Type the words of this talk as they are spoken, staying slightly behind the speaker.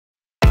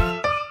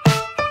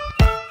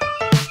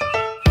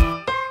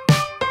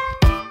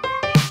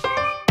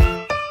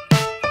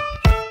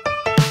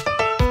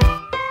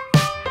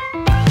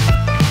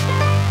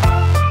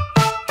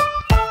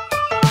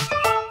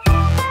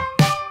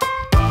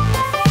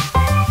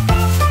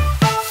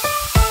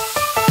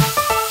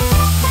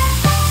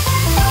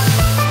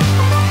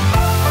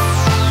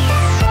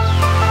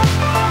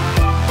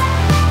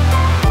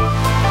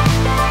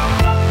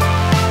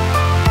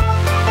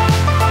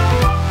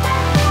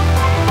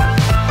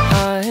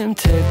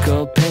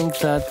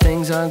that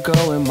things aren't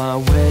going my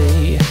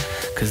way,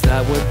 'cause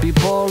that would be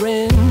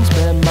boring.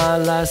 Spent my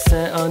last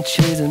cent on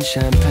cheese and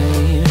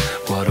champagne.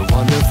 What a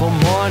wonderful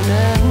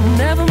morning.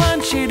 Never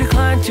mind, she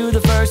declined to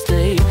the first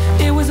date.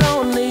 It was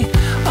only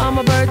on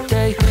my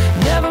birthday.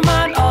 Never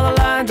mind all the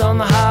lines on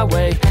the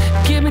highway.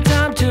 Give me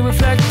time to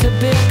reflect a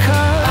bit,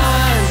 'cause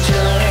I'm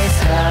just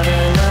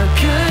having a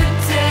good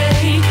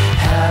day.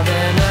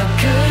 Having a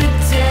good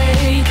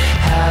day.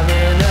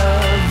 Having a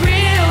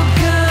real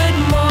good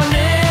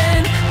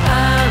morning.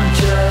 I'm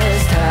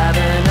just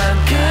having a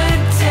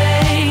good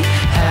day.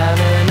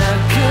 Having a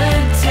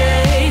good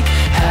day.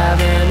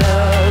 Having a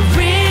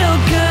real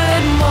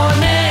good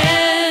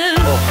morning.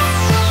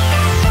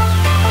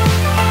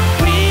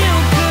 Real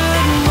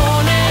good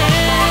morning.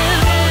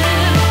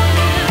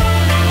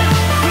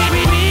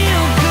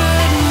 Real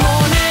good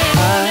morning.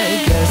 I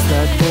guess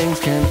that things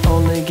can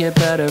only get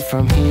better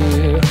from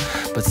here,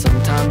 but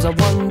sometimes I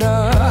wonder,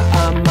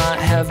 I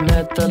might have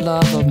met the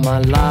love of my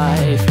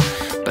life,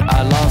 but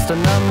I lost a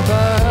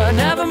number.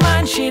 Never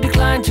mind, she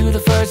declined to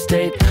the first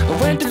date. I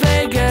went to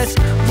Vegas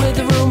with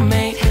a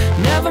roommate.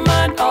 Never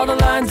mind all the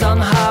lines on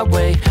the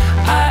highway.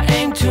 I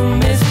aim to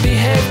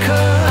misbehave,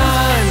 'cause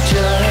I'm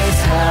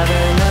just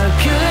having a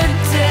good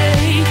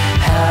day.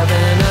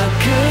 Having a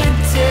good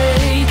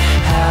day.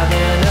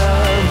 Having a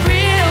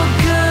real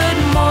good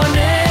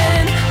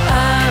morning.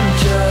 I'm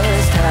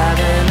just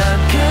having a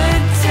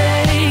good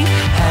day.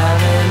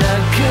 Having a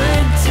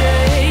good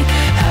day.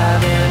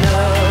 Having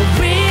a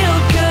real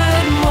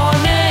good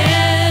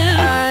morning.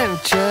 I'm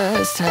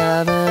just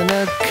having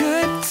a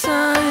good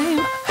time.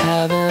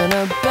 Having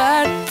a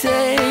bad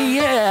day,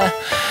 yeah.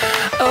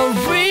 A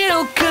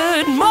real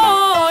good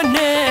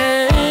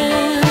morning.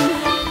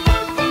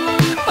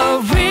 A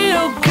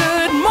real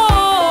good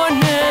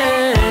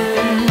morning.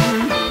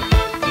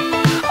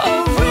 A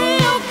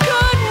real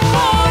good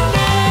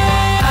morning.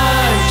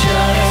 I'm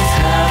just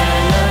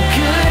having a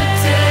good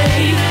day.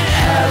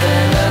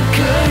 Having a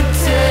good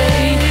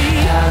day.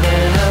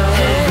 Having a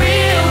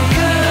real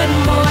good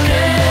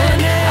morning.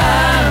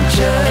 I'm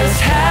just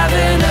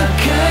having a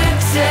good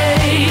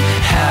day.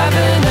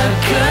 Having a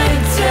good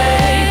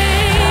day.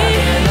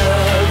 Having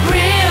a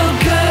real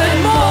good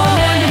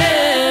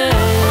morning.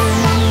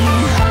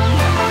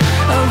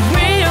 A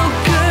real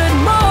good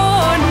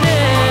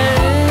morning.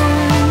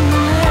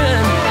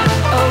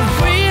 A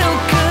real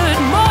good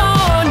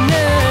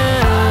morning.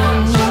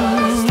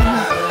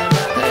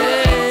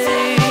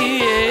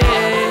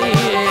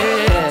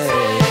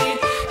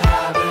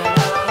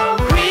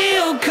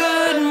 Real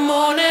good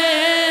morning.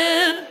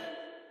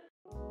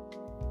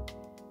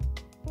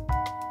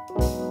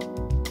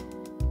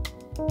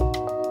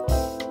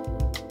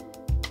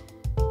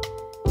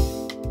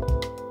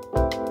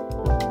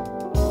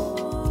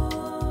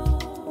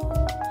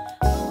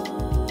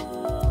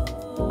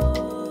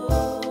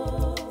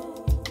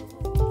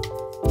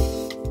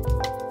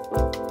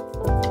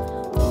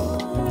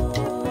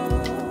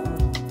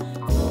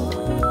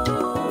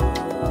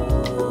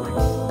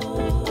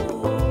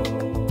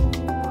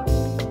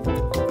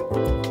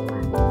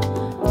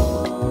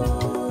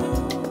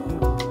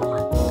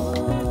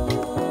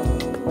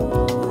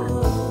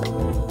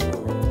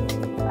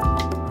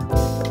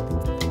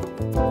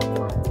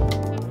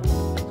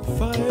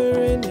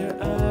 Fire in your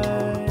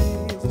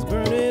eyes is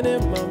burning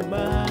in my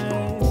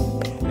mind,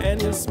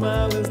 and your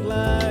smile is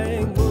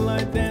like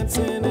moonlight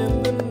dancing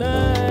in the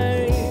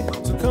night.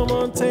 So come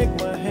on, take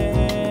my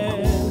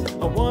hand.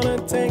 I wanna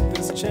take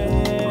this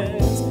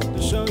chance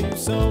to show you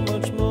so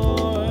much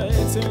more.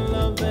 It's your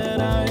love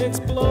that I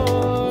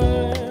explore.